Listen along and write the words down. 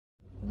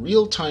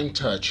Real-time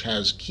touch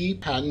has key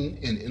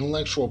patent and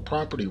intellectual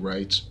property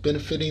rights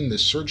benefiting the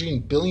surging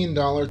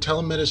billion-dollar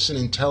telemedicine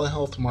and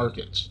telehealth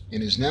markets,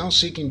 and is now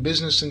seeking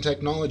business and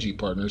technology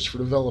partners for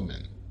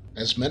development.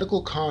 As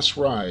medical costs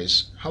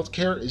rise,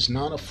 healthcare is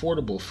not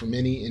affordable for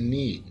many in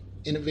need.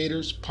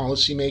 Innovators,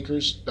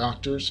 policymakers,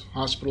 doctors,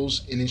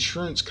 hospitals, and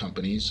insurance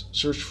companies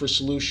search for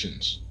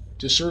solutions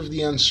to serve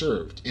the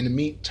unserved and to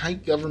meet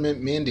tight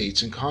government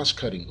mandates and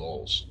cost-cutting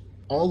goals.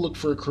 All look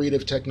for a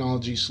creative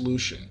technology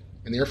solution,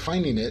 and they are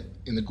finding it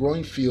in the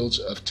growing fields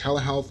of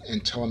telehealth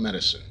and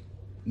telemedicine.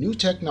 New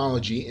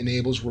technology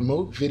enables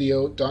remote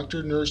video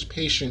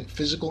doctor-nurse-patient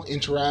physical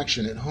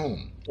interaction at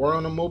home or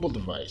on a mobile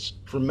device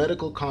for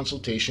medical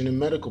consultation and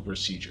medical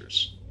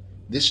procedures.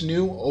 This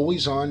new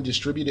always-on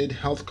distributed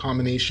health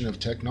combination of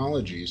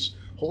technologies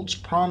holds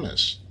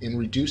promise in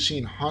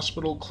reducing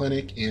hospital,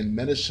 clinic, and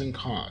medicine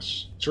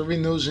costs,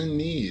 serving those in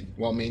need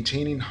while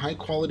maintaining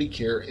high-quality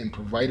care and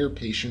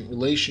provider-patient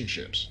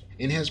relationships,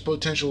 and has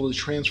potential to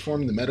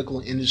transform the medical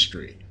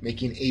industry,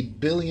 making a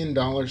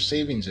billion-dollar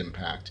savings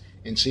impact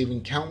and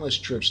saving countless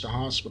trips to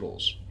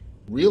hospitals.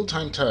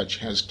 Real-time touch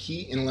has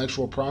key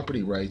intellectual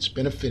property rights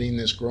benefiting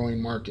this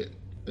growing market.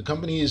 The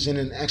company is in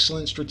an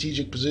excellent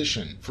strategic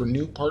position for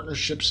new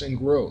partnerships and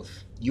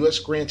growth. U.S.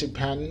 granted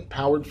patent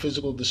powered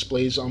physical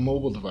displays on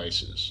mobile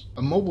devices.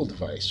 A mobile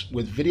device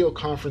with video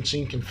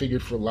conferencing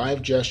configured for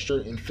live gesture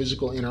and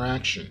physical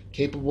interaction,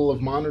 capable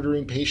of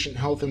monitoring patient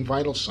health and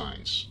vital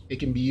signs. It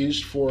can be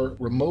used for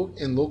remote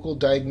and local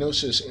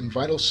diagnosis and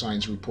vital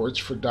signs reports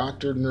for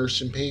doctor,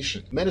 nurse, and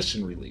patient.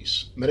 Medicine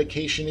release,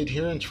 medication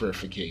adherence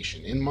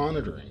verification and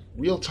monitoring.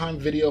 Real-time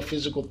video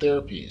physical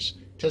therapies,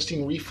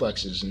 testing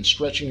reflexes and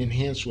stretching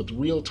enhanced with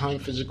real-time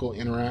physical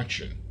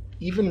interaction.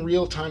 Even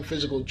real-time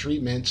physical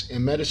treatments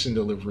and medicine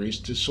deliveries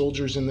to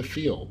soldiers in the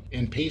field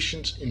and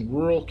patients in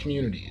rural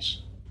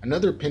communities.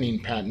 Another pending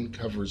patent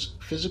covers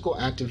physical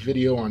active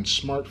video on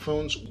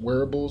smartphones,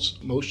 wearables,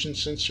 motion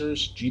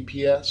sensors,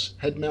 GPS,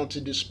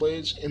 head-mounted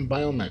displays, and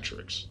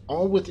biometrics,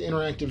 all with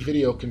interactive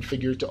video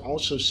configured to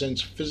also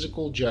sense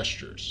physical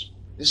gestures.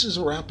 This is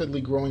a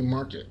rapidly growing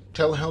market.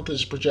 Telehealth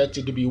is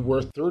projected to be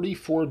worth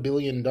 $34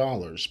 billion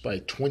by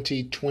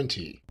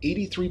 2020.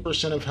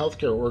 83% of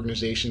healthcare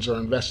organizations are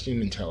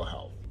investing in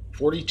telehealth.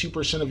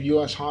 42% of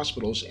U.S.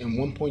 hospitals and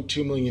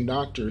 1.2 million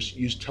doctors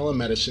use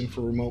telemedicine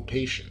for remote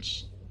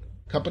patients.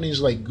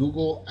 Companies like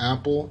Google,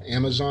 Apple,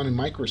 Amazon, and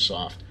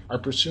Microsoft are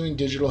pursuing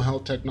digital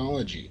health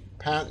technology,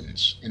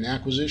 patents, and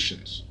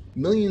acquisitions.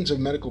 Millions of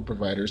medical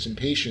providers and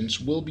patients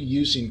will be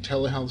using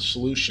telehealth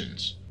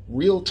solutions.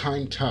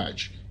 Real-time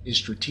touch is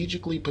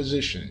strategically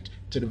positioned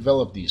to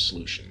develop these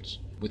solutions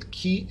with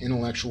key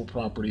intellectual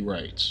property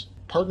rights.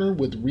 Partner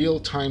with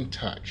Real-Time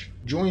Touch.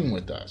 Join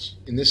with us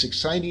in this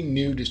exciting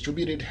new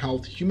distributed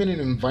health, human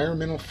and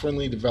environmental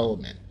friendly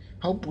development.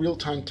 Help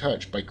Real-Time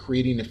Touch by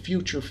creating a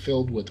future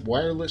filled with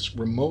wireless,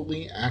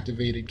 remotely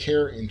activated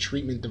care and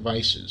treatment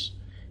devices.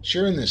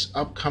 Share in this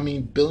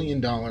upcoming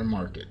billion-dollar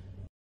market.